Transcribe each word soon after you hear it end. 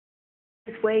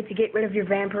easiest way to get rid of your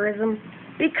vampirism?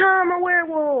 Become a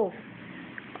werewolf!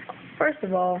 First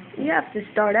of all, you have to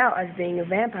start out as being a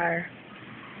vampire.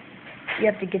 You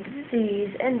have to get the disease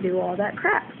and do all that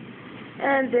crap.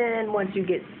 And then once you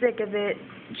get sick of it,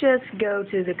 just go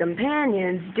to the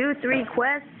companions, do 3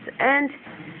 quests, and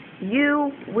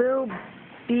you will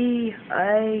be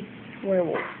a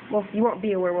werewolf. Well, you won't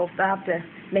be a werewolf. I have to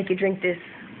make you drink this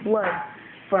blood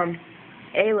from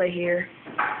Ayla here.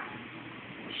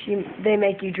 They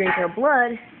make you drink her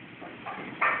blood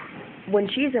when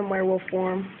she's in werewolf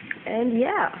form. And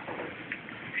yeah,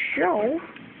 so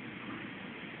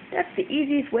that's the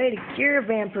easiest way to cure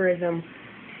vampirism.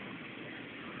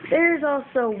 There's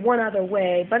also one other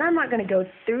way, but I'm not going to go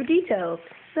through details,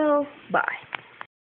 so bye.